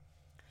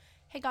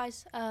Hey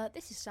guys,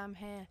 this is Sam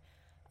here.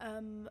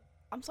 I'm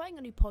starting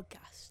a new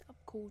podcast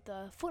called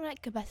the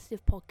Fortnite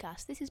Competitive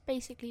Podcast. This is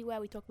basically where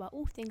we talk about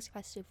all things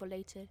competitive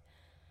related.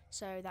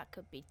 So that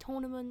could be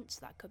tournaments,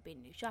 that could be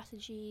new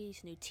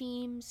strategies, new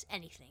teams,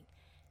 anything.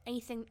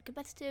 Anything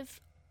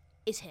competitive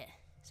is here.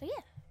 So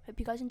yeah, hope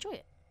you guys enjoy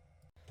it.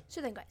 So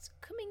then guys,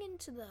 coming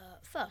into the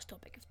first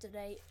topic of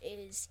today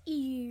is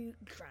EU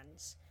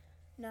Grands.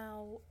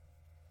 Now,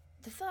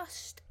 the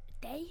first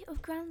day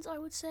of Grands, I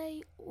would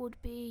say,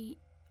 would be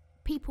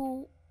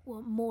people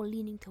were more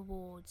leaning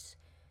towards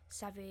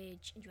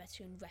Savage, Andretti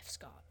and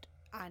Refscard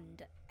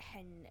and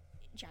Hen,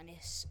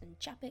 Janice and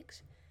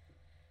Chapix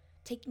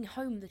taking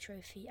home the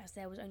trophy, as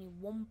there was only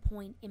 1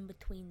 point in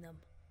between them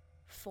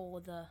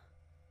for the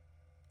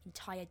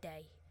entire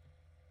day.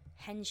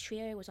 Hen's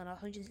trio was on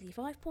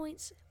 165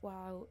 points,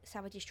 while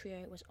Savage's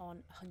trio was on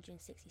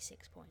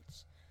 166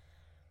 points.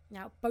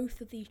 Now,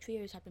 both of these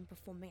trios have been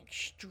performing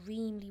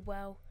extremely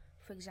well.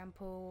 For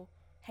example,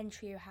 Hen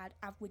trio had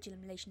average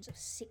eliminations of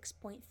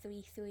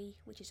 6.33,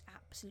 which is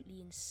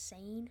absolutely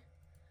insane.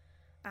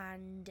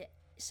 And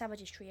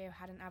Savage's trio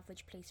had an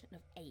average placement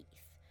of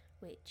 8th,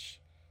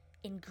 which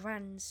in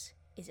Grands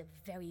is a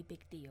very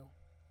big deal.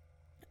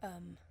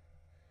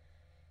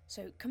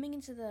 So coming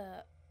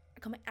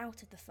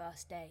out of the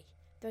first day,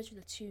 those were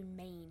the two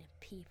main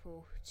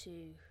people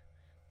to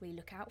really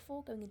look out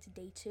for going into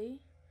day 2.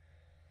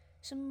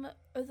 Some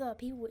other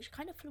people which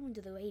kind of flew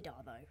under the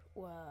radar though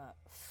were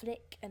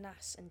Flick,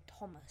 Anas and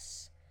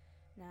Thomas.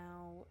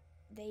 Now,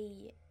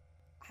 they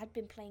had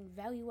been playing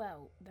very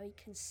well, very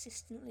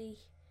consistently,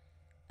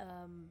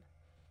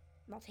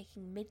 not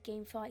taking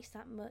mid-game fights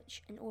that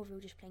much, and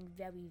overall just playing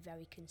very,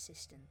 very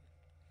consistent.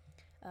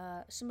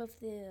 Some of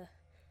the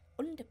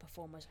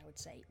underperformers, I would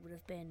say, would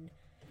have been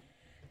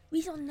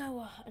Rizal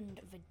Noah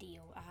and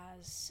Vadil,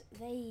 as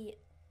they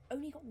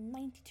only got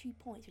 92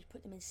 points, which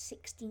put them in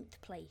 16th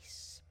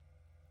place.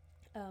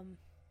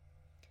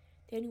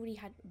 They only really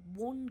had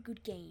one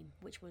good game,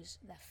 which was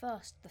the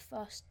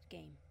first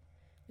game,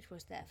 which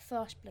was their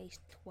first place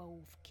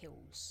 12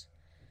 kills.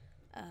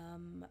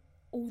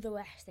 All the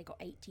rest they got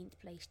 18th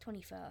place,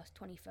 21st,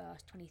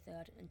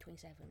 23rd and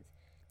 27th.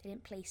 They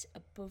didn't place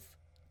above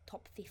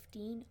top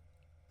 15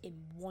 in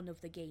one of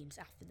the games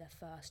after their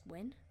first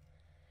win,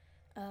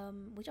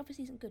 which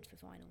obviously isn't good for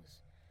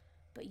finals.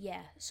 But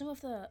yeah, some of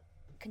the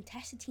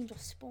contested teams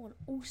of Spawn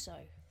also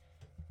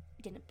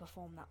didn't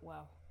perform that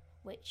well,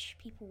 which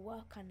people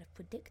were kind of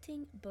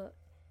predicting, but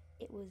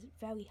it was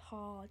very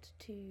hard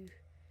to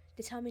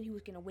determine who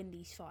was going to win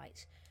these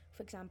fights.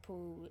 For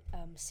example,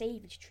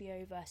 Savage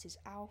trio versus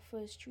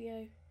Alpha's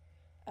trio.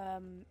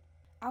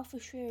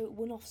 Alpha's trio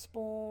won off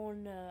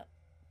Spawn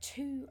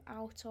 2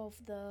 out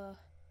of the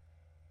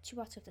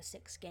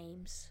 6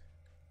 games,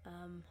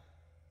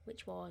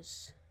 which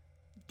was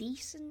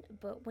decent,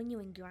 but when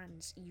you're in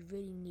Grands, you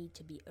really need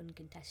to be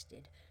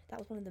uncontested. That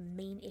was one of the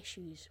main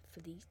issues for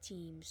these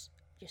teams,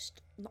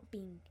 just not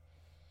being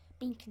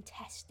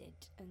contested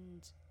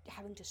and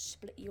having to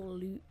split your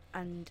loot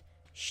and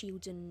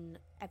shields and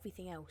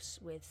everything else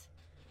with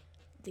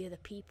the other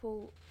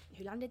people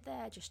who landed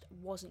there. Just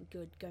wasn't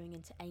good going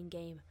into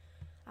endgame.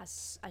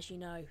 As you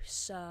know,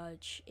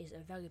 Surge is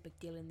a very big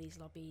deal in these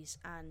lobbies,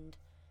 and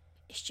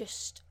it's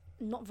just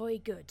not very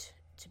good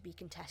to be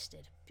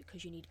contested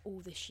because you need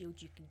all the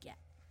shields you can get.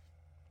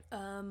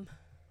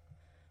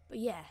 But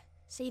yeah,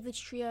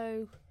 Savage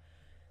trio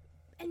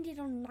ended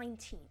on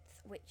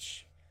 19th,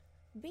 which,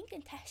 being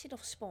contested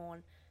off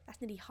Spawn,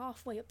 that's nearly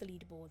halfway up the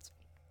leaderboards,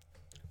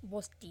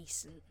 was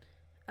decent.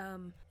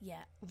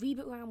 Yeah,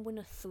 Reboot Round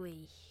winners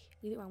 3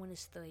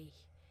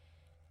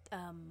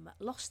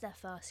 lost their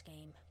first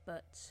game,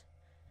 but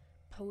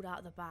pulled out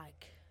of the bag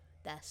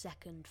their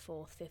second,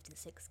 4th, 5th and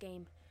 6th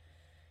game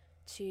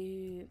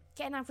to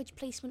get an average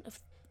placement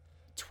of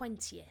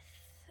 20th,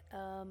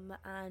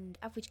 and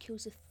average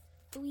kills of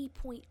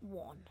 3.1,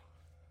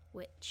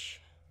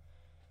 which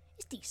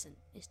is decent.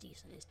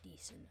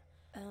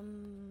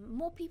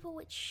 More people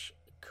which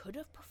could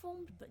have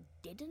performed but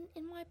didn't,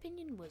 in my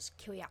opinion, was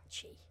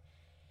Kiriachi.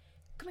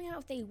 Coming out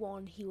of day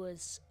 1, he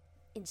was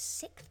in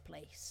 6th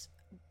place,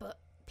 but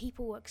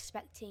people were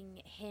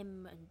expecting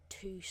him and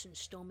Toos and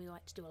Stormy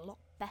Light to do a lot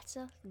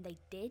better than they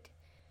did,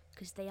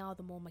 because they are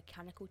the more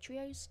mechanical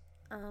trios.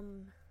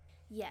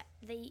 Yeah,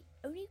 they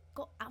only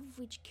got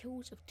average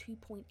kills of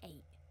 2.8,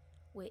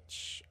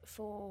 which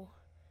for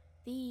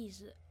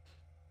these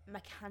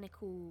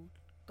mechanical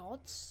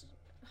gods,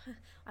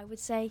 I would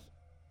say,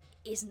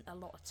 isn't a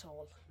lot at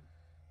all.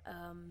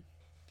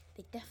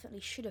 They definitely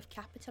should have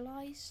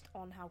capitalised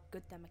on how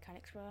good their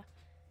mechanics were,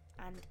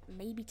 and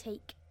maybe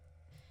take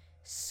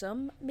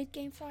some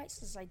mid-game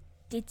fights, as I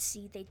did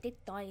see they did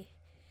die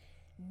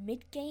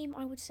mid-game,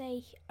 I would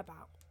say,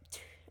 about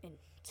in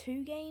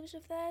 2 games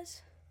of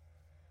theirs.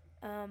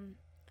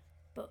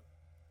 But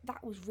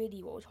that was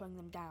really what was holding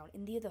them down.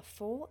 In the other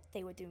 4,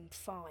 they were doing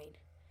fine,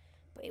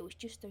 but it was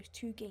just those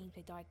 2 games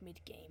they died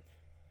mid-game,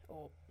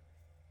 or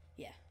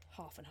yeah,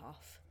 half and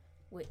half,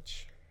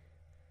 which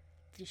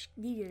just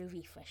needed a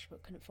refresh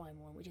but couldn't find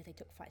one, which if they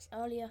took fights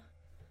earlier,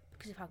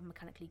 because of how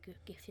mechanically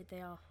gifted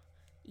they are,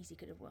 easily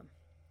could have won.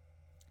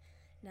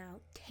 Now,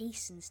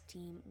 Tayson's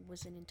team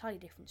was an entirely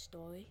different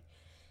story.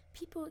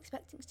 People were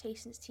expecting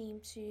Tayson's team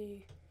to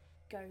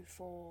go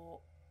for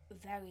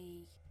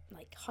very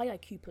high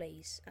IQ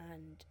plays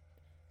and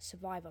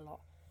survive a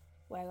lot,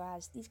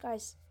 whereas these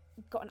guys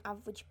got an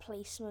average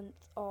placement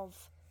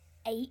of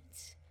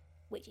 8,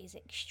 which is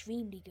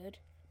extremely good,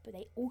 but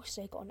they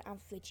also got an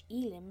average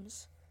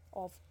elims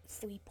of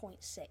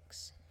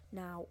 3.6.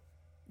 Now,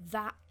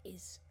 that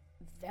is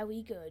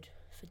very good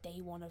for day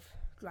 1 of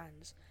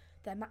Grands.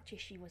 Their match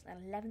history was an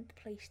 11th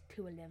place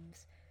 2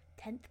 elims,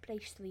 10th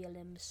place 3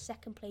 elims,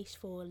 2nd place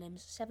 4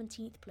 elims,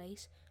 17th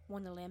place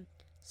 1 elim,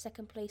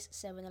 2nd place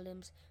 7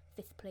 elims,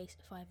 5th place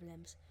 5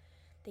 elims.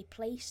 They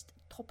placed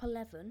top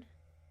 11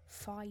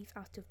 5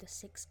 out of the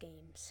 6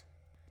 games.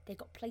 They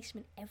got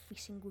placement every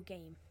single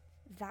game.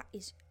 That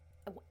is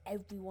what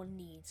everyone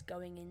needs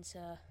going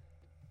into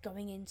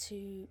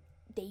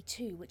day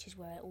 2, which is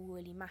where it all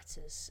really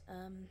matters.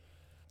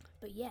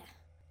 But yeah,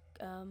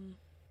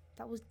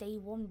 that was day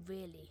 1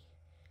 really.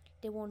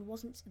 Day 1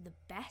 wasn't the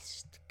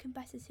best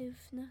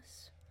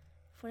competitiveness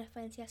for an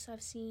FNCS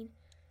I've seen.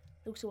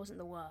 It also wasn't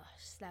the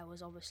worst. There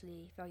was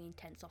obviously very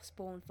intense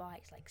off-spawn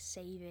fights like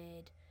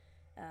Savid,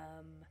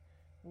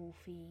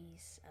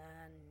 Wolfies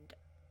and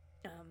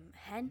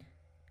Hen.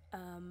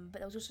 But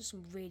there was also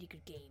some really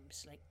good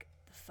games. Like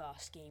the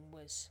first game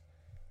was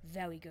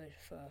very good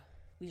for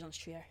Weezon's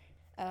trio.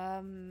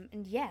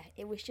 And yeah,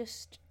 it was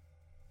just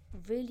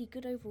really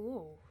good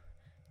overall.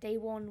 Day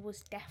 1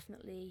 was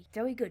definitely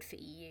very good for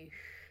EU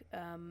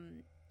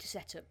to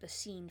set up the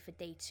scene for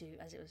day 2,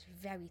 as it was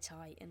very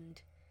tight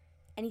and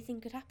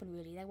anything could happen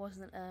really. There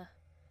wasn't a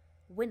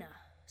winner,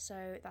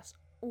 so that's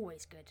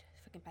always good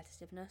for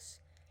competitiveness.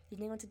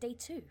 Leading on to day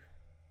 2.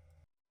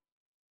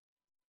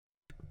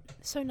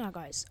 So now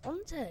guys,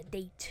 on to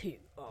day 2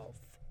 of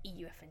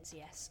EU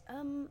FNCS.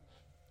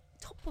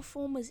 Top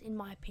performers in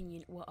my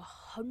opinion were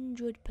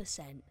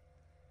 100%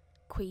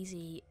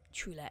 Queasy,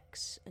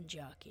 Trulex and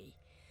Jerky.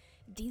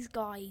 These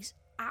guys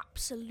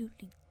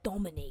absolutely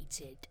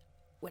dominated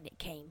when it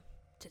came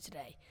to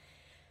today.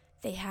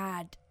 They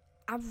had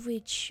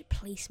average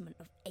placement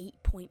of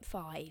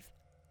 8.5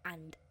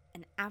 and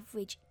an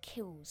average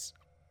kills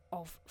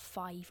of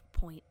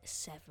 5.7.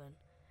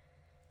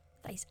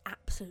 That is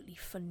absolutely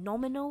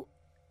phenomenal.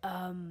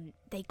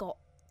 They got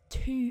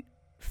 2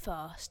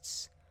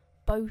 firsts,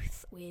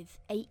 both with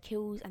 8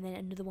 kills and then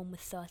another one with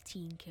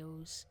 13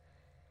 kills.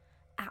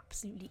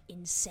 Absolutely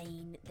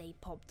insane. They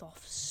popped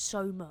off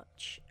so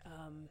much.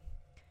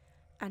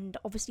 And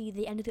obviously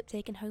they ended up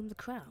taking home the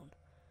crown.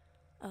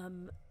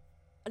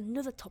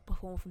 Another top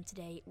performer from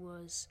today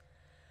was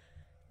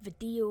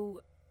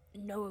Vidil,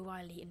 Noah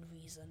Riley and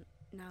Reason.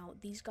 Now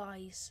these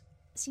guys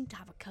seem to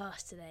have a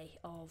curse today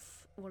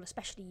of, well,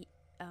 especially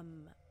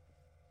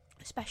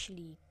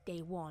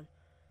day 1,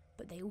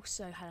 but they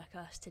also had a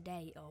curse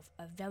today of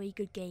a very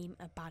good game,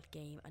 a bad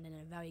game, and then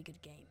a very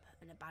good game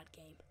and a bad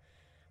game,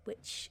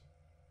 which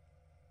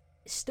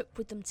stuck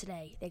with them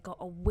today. They got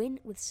a win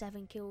with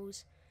 7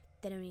 kills,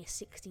 then only a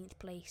 16th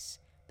place,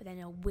 but then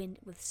a win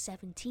with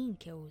 17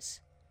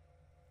 kills,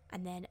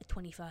 and then a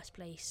 21st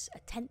place, a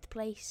 10th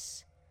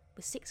place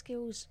with 6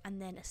 kills, and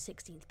then a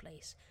 16th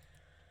place.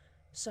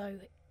 So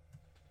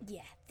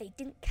yeah, they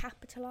didn't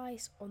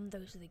capitalise on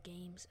those other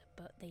games,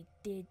 but they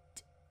did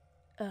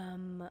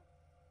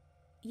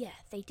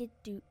they did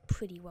do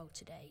pretty well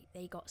today.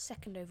 They got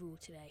 2nd overall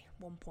today,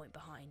 1 point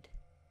behind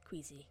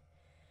Queasy.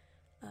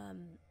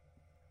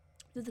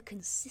 The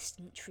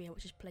consistent trio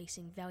which is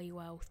placing very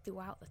well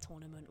throughout the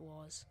tournament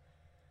was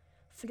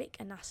Flick,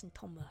 Anas and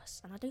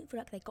Thomas, and I don't feel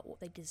like they got what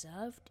they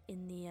deserved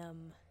in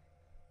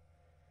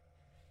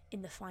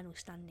the final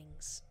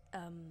standings.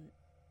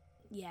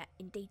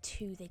 In day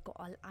 2 they got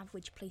an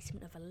average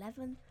placement of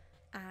 11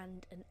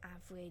 and an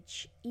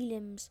average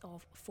elims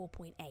of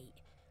 4.8,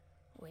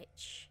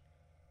 which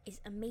is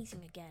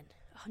amazing again.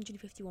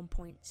 151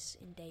 points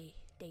in day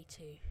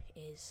 2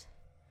 is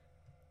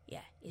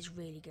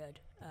really good.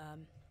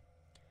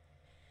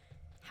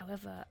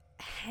 However,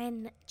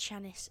 Hen,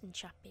 Chanis and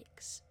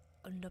Chapix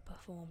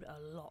underperformed a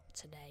lot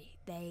today.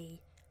 They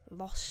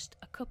lost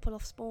a couple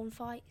of spawn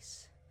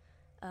fights,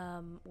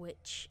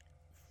 which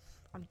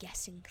I'm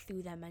guessing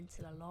threw their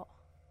mental a lot.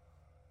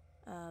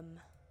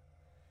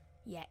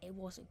 It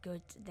wasn't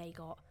good. They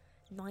got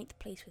 9th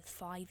place with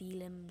 5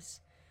 elims,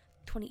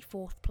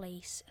 24th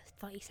place,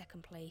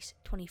 32nd place,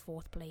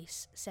 24th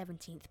place,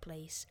 17th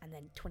place, and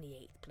then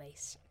 28th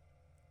place.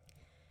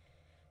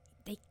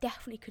 They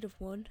definitely could have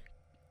won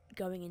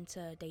going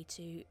into day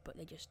 2, but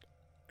they just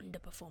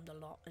underperformed a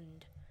lot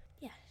and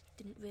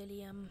didn't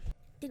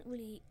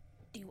really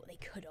do what they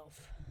could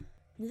have.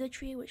 Another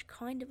trio which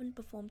kind of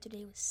underperformed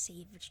today was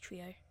Savage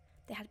Trio.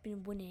 They had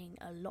been winning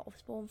a lot of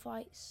spawn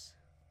fights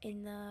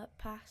in the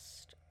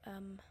past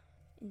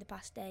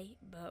day,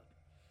 but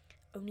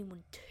only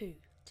won 2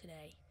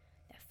 today.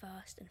 Their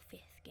 1st and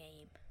 5th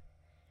game.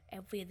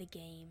 Every other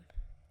game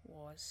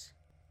was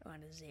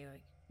around a 0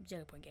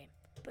 point game.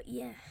 But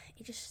yeah,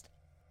 it just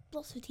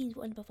lots of teams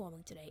were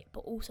underperforming today,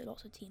 but also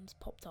lots of teams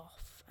popped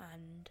off,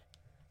 and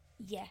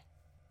yeah,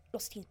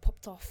 lots of teams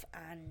popped off,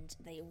 and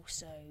they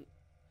also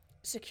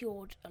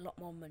secured a lot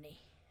more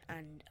money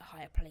and a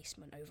higher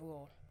placement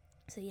overall.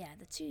 So yeah,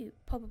 the two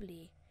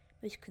probably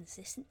most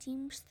consistent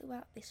teams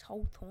throughout this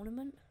whole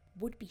tournament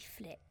would be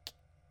Flick,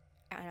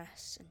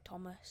 Anas and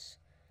Thomas,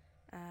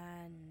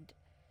 and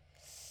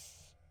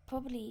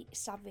probably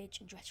Savage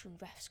and Dresser and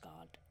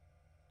Refsgard.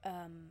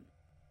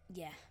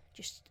 Yeah,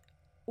 just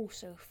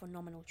also a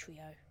phenomenal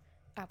trio.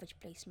 Average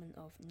placement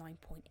of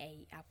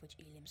 9.8, average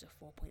elims of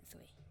 4.3.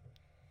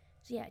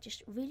 So yeah,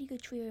 just really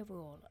good trio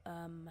overall.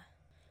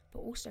 But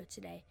also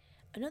today,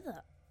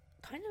 another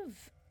kind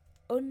of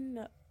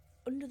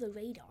under the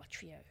radar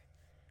trio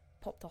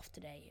popped off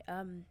today.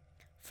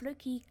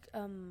 Floki,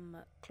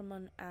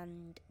 Clement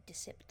and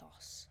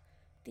Disiptos.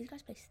 These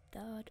guys placed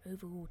 3rd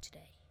overall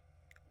today,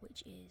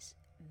 which is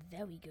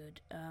very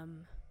good.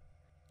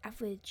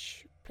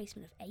 Average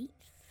placement of 8th,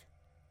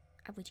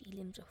 average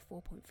elims of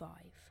 4.5.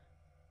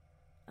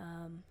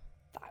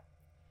 That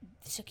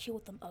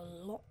secured them a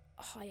lot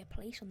higher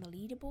place on the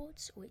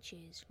leaderboards, which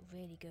is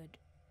really good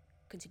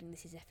considering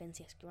this is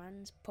FNCS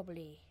Grands,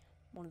 probably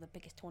one of the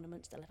biggest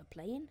tournaments they'll ever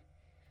play in.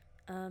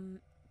 And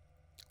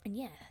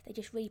yeah, they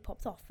just really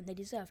popped off, and they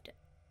deserved it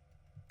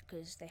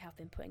because they have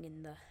been putting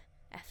in the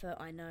effort.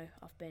 I know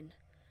I've been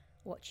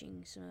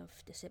watching some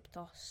of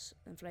Disiptos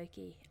and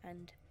Floki,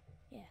 and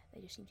yeah,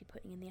 they just seem to be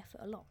putting in the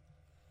effort a lot.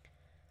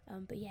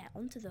 But yeah,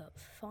 onto the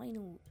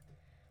final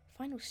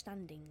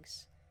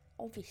standings.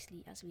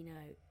 Obviously, as we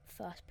know,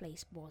 first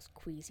place was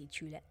Queasy,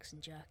 Trulex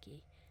and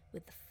Jerky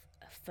with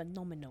a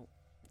phenomenal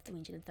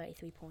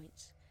 333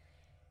 points.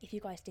 If you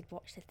guys did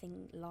watch the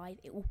thing live,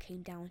 it all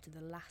came down to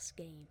the last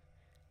game,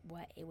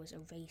 where it was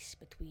a race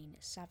between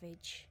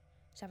Savage's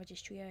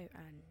trio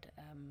and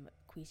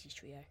Queasy's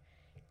trio.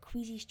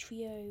 Queasy's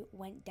trio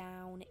went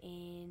down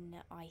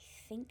in, I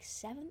think,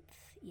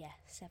 7th? Yeah,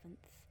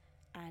 7th.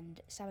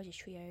 And Savage's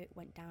trio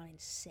went down in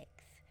 6th.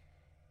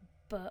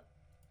 But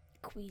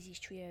Queasy's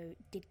trio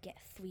did get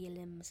 3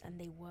 elims, and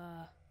they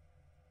were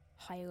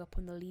higher up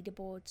on the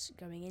leaderboards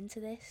going into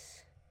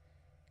this.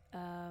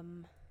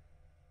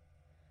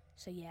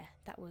 So yeah,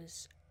 that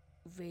was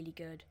really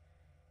good.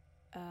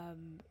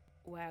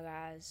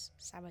 Whereas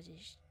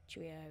Savage's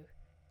trio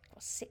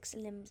got 6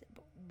 elims,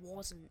 but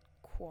wasn't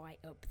quite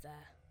up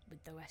there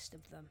with the rest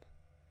of them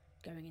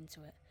going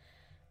into it.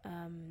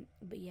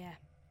 But yeah,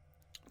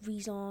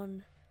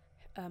 Rezon,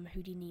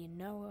 Houdini and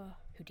Noah.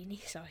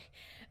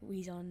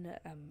 Rezon,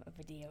 a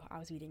video. I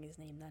was reading his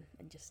name then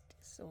and just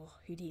saw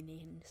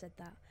Houdini and said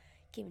that.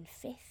 Came in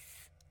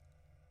 5th,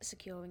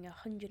 securing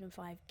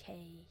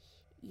 105k.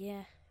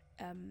 Yeah,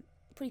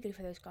 pretty good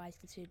for those guys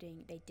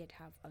considering they did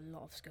have a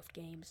lot of scuffed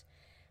games.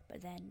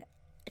 But then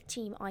a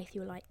team I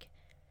feel like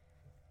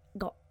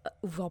got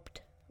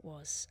robbed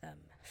was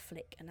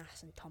Flick,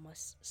 Anas and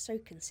Thomas. Been so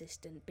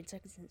consistent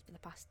for the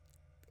past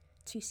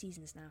 2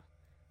 seasons now,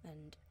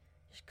 and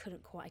just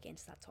couldn't quite get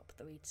into that top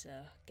 3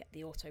 to get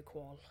the auto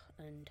qual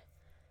and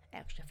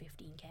extra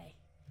 15k.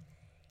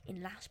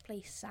 In last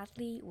place,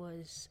 sadly,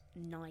 was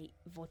Knight,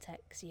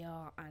 Vortex,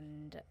 CR,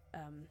 and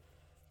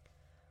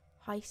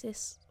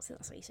Hysis. I think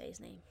that's how you say his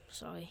name.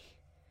 Sorry.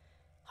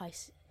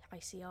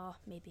 ICR,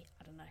 maybe.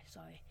 I don't know.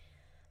 Sorry.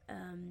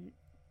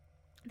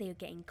 They were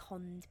getting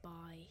conned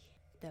by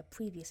the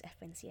previous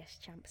FNCS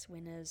Champs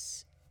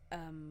winners.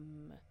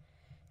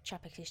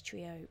 Chapek's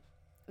trio,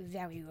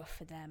 very rough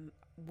for them.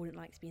 Wouldn't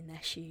like to be in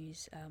their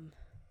shoes.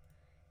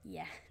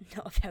 Yeah,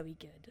 not very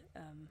good.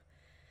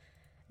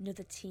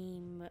 Another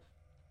team,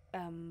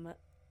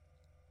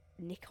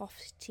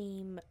 Nikoff's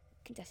team,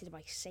 contested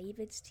by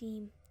Savid's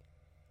team,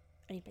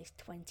 only placed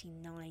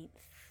 29th,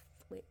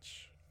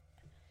 which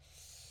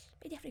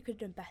they definitely could have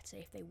done better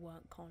if they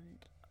weren't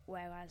conned.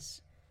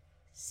 Whereas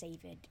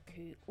Savid,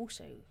 who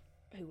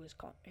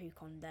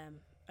conned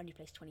them, only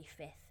placed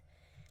 25th.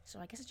 So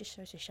I guess it just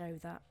shows to show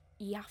that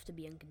you have to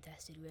be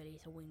uncontested really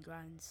to win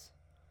Grands,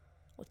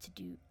 or to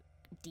do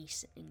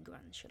decent in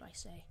Grands, should I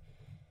say?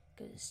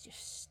 Because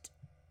just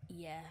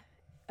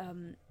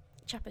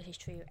Chapel's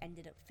trio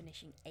ended up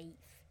finishing 8th.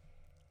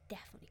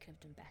 Definitely could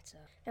have done better.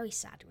 Very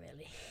sad,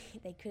 really.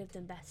 They could have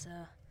done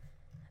better.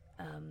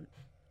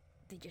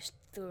 They just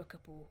threw a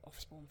couple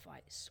off-spawn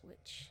fights,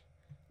 which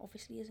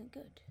obviously isn't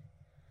good.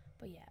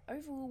 But yeah,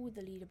 overall with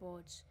the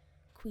leaderboards,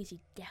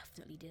 Queasy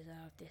definitely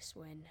deserved this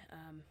win.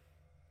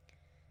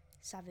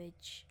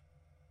 Savage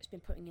has been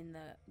putting in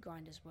the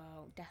grind as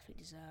well,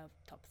 definitely deserved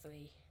top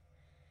 3.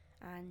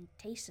 And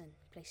Tayson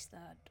placed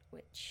 3rd,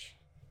 which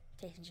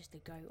Tayson's just a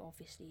GOAT,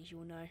 obviously, as you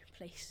all know,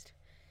 placed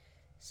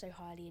so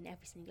highly in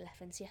every single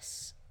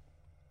FNCS.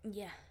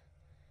 Yeah,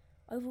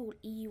 overall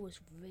EU was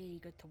really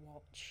good to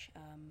watch.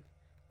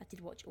 I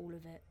did watch all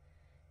of it.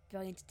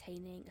 Very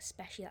entertaining,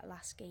 especially that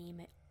last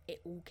game. It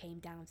all came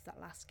down to that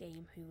last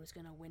game, who was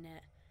going to win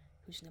it,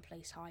 who's going to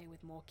place higher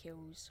with more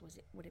kills.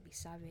 Would it be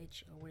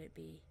Savage, or would it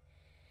be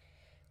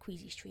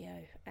Queasy's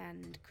trio?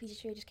 And Queasy's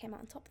trio just came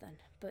out on top then.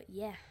 But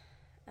yeah,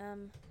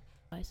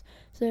 guys,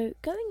 so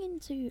going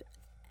into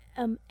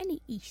NA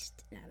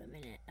East now at the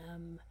minute.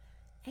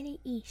 NA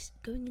East,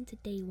 going into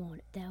day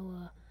one, there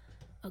were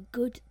a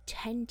good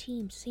 10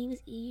 teams, same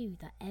as EU,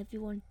 that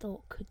everyone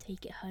thought could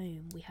take it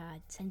home. We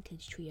had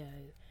Sentage Trio,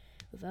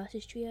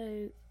 Reverses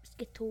Trio,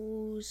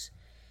 Skittles,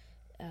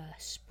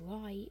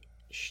 Sprite,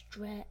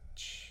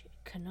 Stretch,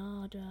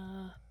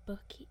 Canada,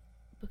 Bucky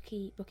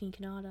and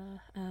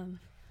Canada.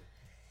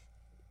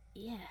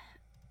 Yeah,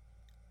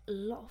 a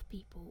lot of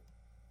people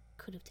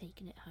could have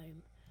taken it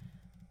home.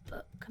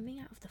 But coming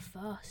out of the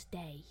first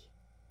day,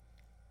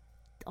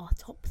 our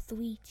top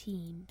 3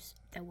 teams,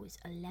 there was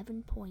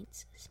 11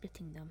 points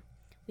splitting them.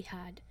 We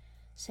had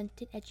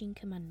Scented Edging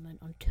Commandment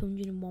on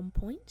 201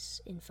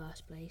 points in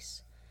first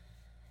place,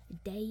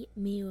 Day,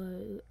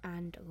 Miro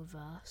and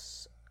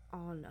Reverse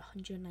on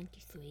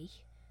 193,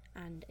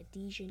 and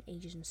Adhesion,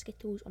 Ages and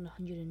Skittles on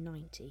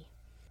 190.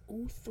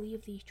 All 3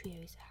 of these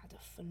trios had a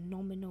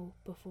phenomenal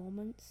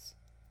performance.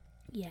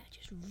 Yeah,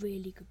 just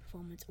really good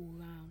performance all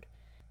round.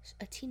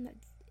 A team that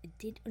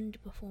did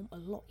underperform a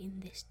lot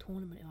in this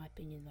tournament, in my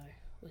opinion, though,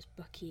 was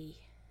Bucky,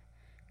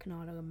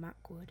 Canada and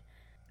Macwood.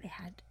 They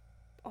had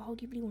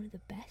arguably one of the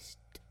best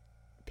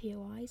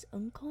POIs,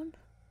 Uncon,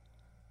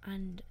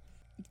 and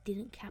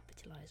didn't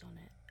capitalise on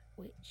it,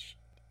 which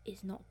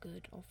is not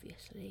good,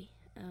 obviously.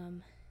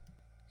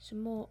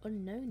 Some more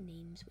unknown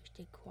names which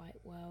did quite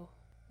well.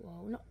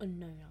 Well, not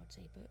unknown, I would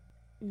say, but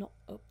not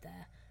up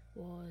there,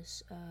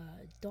 was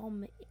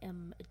Dom,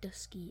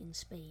 Dusky and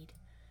Spade.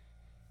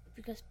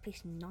 You guys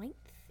placed 9th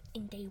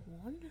in day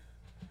 1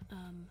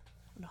 on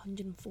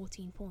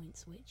 114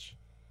 points, which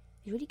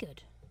is really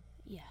good.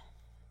 Yeah.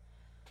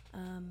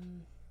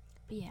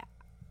 But yeah,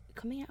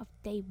 coming out of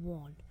day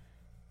 1,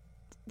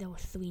 there were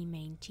 3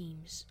 main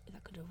teams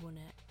that could have won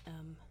it.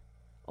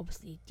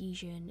 Obviously,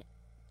 Adhesion,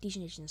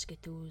 and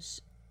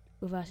Skittles,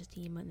 Reverse's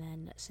team, and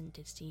then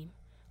Scented's team.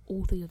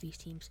 All 3 of these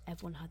teams,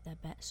 everyone had their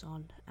bets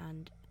on,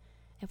 and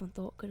everyone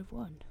thought could have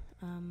won.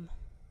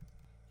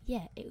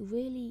 Yeah, it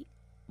really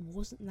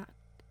wasn't that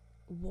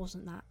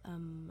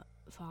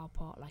far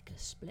apart, like a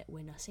split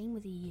winner. Same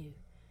with EU.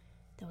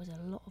 There was a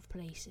lot of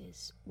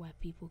places where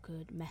people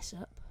could mess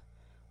up.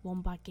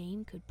 One bad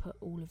game could put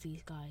all of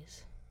these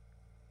guys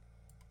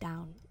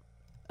down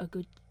a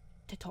good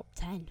to top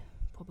 10,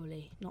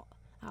 probably not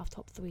out of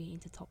top 3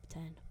 into top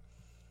 10.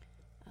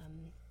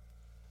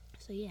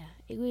 So yeah,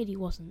 it really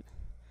wasn't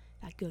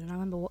that good. And I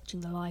remember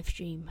watching the live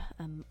stream,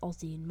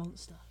 Aussie and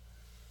Monster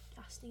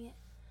casting it.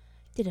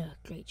 Did a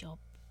great job,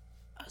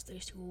 as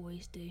those two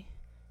always do.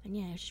 And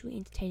yeah, it was just really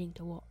entertaining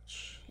to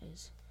watch,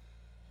 as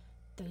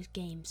those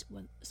games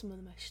were some of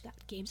the most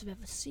stacked games I've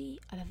ever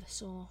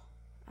saw,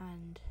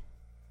 and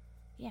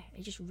yeah,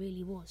 it just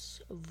really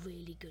was a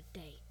really good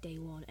day. Day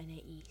 1 NA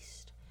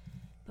East.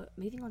 But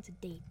moving on to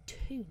day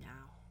 2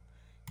 now.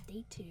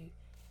 Day 2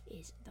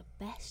 is the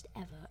best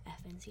ever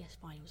FNCS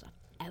finals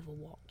I've ever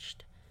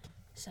watched.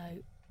 So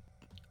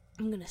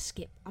I'm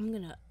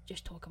gonna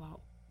just talk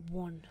about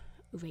one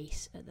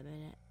race at the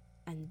minute,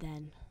 and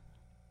then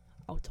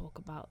I'll talk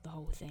about the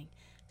whole thing.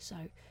 So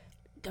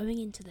going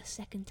into the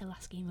second to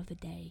last game of the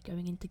day,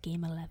 going into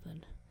game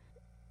 11,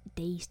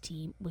 Day's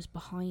team was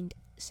behind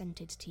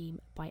Scented's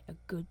team by a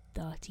good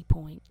 30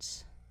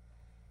 points.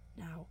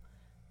 Now,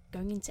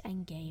 going into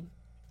endgame,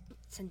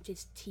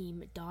 Scented's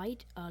team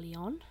died early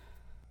on.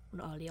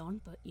 Well, not early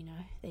on, but you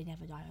know, they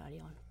never die early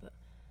on, but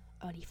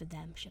early for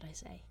them, should I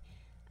say.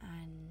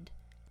 And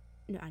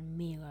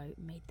Miro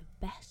made the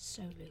best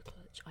solo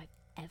clutch I've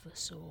ever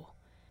saw.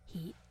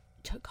 He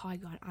took high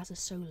ground as a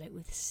solo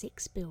with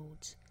 6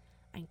 builds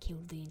and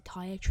killed the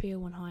entire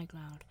trio on high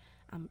ground,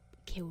 and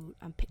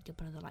picked up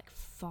another like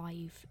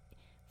 5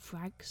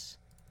 frags,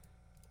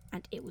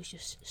 and it was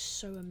just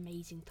so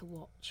amazing to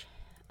watch.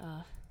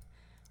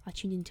 I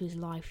tuned into his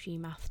live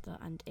stream after,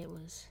 and it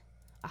was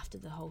after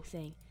the whole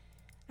thing,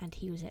 and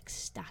he was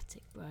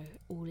ecstatic, bro.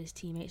 All his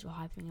teammates were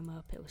hyping him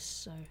up. It was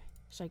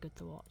so good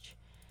to watch.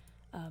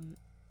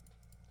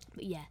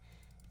 But yeah,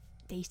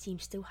 Day's team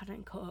still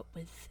hadn't caught up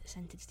with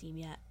Scented's team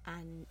yet,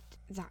 and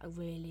that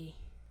really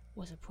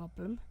was a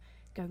problem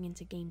going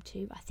into game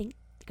 2. I think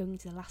going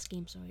into the last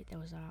game, there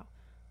was about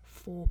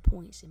 4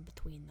 points in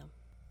between them.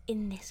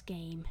 In this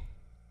game,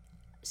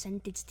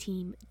 Scented's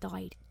team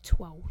died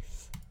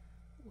 12th,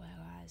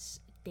 whereas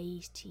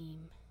Day's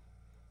team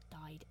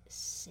died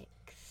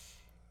 6th.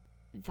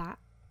 That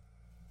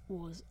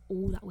was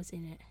all that was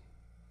in it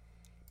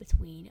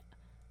between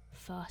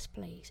first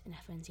place in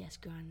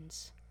FNCS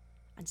Grands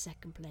and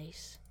second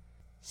place.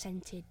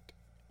 Scented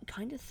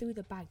kind of threw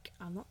the bag,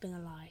 I'm not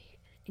gonna lie,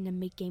 in the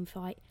mid-game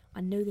fight. I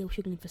know they were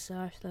struggling for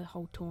Surf the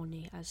whole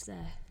tourney, as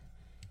their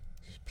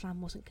plan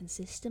wasn't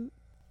consistent.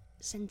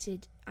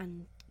 Scented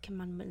and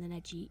Commandment and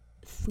Edgy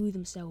threw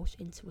themselves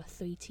into a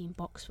 3-team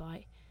box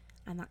fight,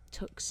 and that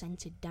took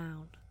Scented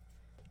down.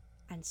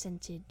 And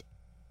Scented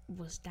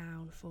was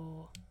down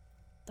for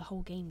the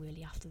whole game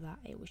really after that.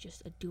 It was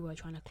just a duo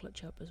trying to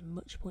clutch up as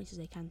much points as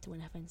they can to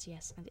win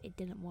FNCS, and it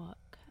didn't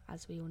work,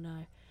 as we all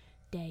know.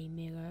 Day,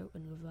 Miro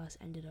and Reverse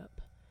ended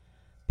up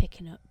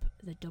picking up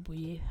the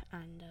W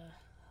and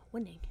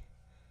winning.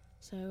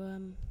 So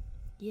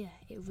yeah,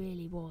 it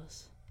really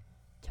was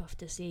tough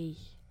to see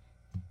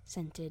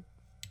Scented,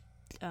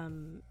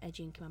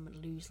 Edgy and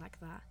Commandment lose like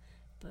that.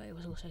 But it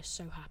was also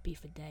so happy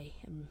for Day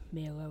and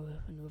Miro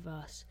and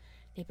Reverse.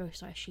 They both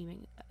started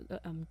streaming.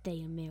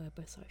 Day and Miro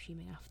both started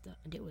streaming after,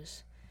 and it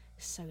was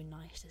so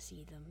nice to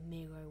see them.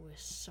 Miro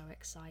was so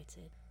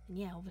excited, and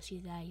yeah, obviously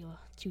they're your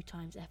 2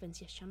 times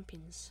FNCS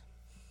champions.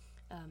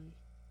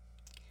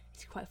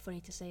 It's quite funny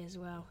to say as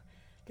well.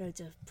 Loads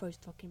of pros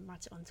talking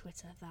about it on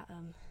Twitter that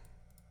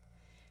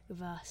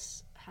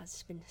Reverse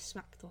has been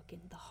smack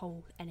talking the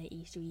whole NA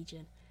East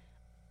region,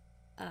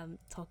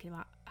 talking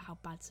about how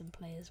bad some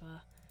players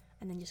were,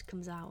 and then just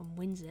comes out and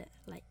wins it.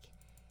 Like,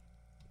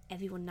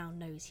 everyone now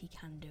knows he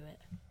can do it,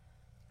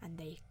 and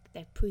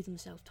they've proved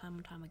themselves time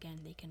and time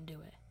again they can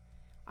do it.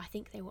 I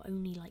think they were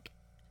only like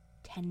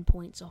 10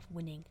 points off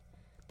winning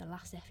the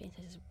last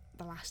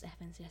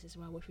FNCS as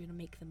well, which we're going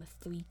to make them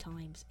 3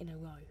 times in a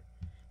row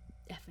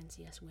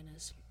FNCS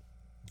winners.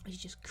 It's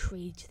just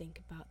crazy to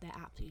think about. They're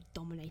absolutely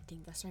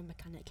dominating. They're so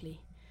mechanically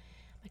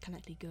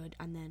good,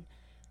 and then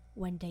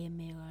when Day and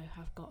Miro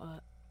have got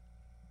a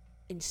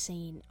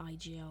insane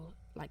IGL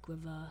like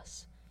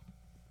Reverse,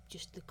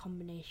 just the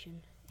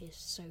combination is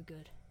so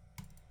good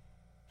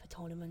for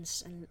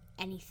tournaments and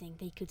anything.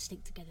 They could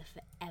stick together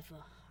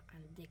forever,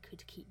 and they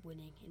could keep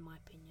winning, in my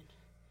opinion.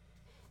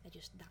 They're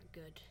just that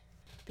good.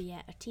 But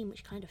yeah, a team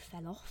which kind of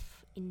fell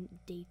off in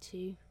day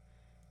 2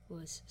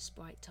 was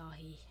Sprite,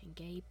 Tahi and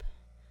Gabe.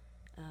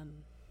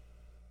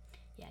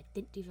 Yeah,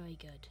 didn't do very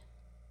good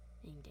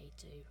in day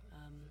 2.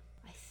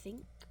 I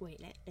think, wait,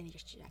 let me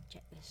just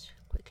check this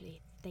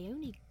quickly. They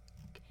only,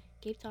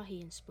 Gabe,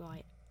 Tahi and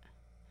Sprite,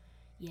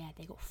 yeah,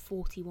 they got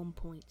 41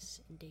 points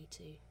in day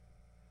 2.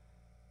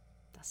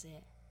 That's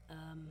it.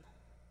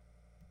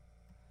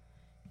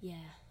 Yeah,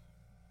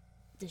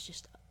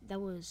 there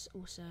was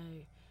also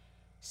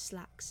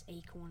Slacks,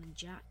 Acorn and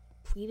Jack,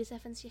 previous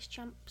FNCS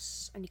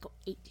champs, only got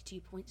 82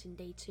 points in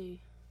day 2.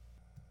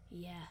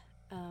 Yeah,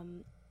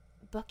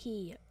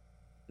 Bucky,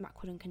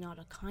 Macwood and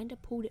Canada kind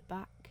of pulled it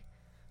back,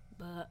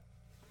 but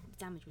the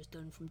damage was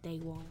done from day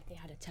 1. They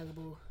had a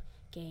terrible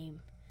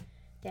game.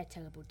 They had a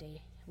terrible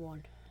day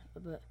 1,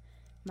 but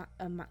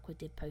Macwood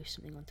did post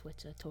something on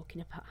Twitter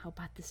talking about how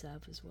bad the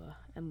servers were,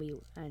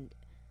 and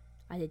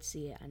I did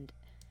see it, and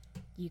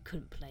you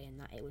couldn't play in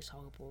that. It was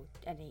horrible.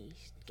 Any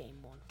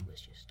game 1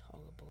 was just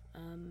horrible.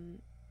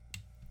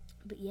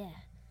 But yeah,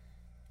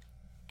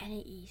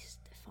 NA East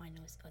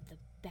finals are the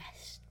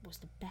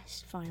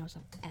best finals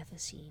I've ever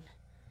seen.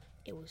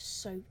 It was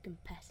so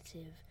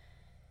competitive.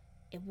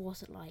 It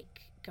wasn't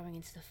like going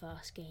into the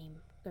last game,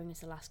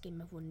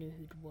 everyone knew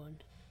who'd won.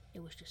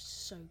 It was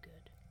just so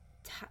good.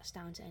 Hats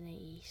down to NA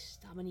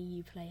East. I'm an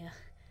EU player.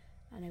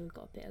 I know we've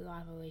got a bit of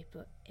rivalry,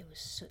 but it was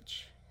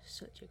such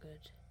a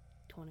good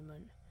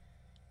tournament.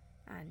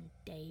 And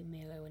Day,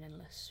 Miro and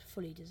Endless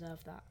fully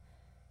deserve that.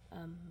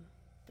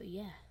 But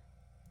yeah,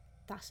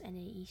 that's NA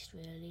East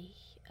really.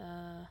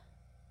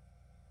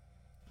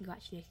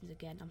 Congratulations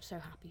again. I'm so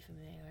happy for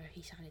Miro.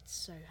 He sounded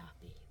so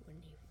happy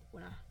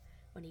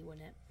when he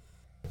won it.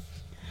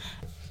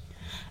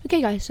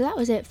 Okay guys, so that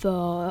was it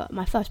for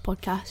my first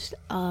podcast.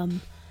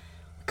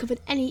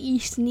 Covered NA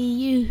East and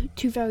EU,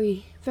 2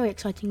 very, very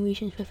exciting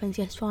regions for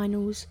FNCS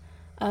finals.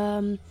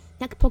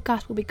 Next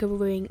podcast we'll be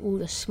covering all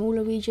the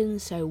smaller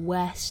regions, so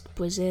West,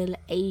 Brazil,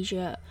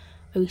 Asia,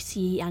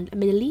 OCE and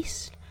Middle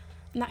East,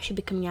 and that should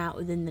be coming out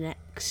within the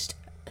next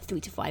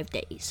 3 to 5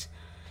 days.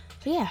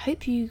 So yeah,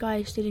 hope you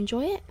guys did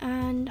enjoy it,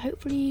 and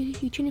hopefully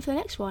you tune in for the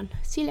next one.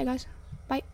 See you later guys.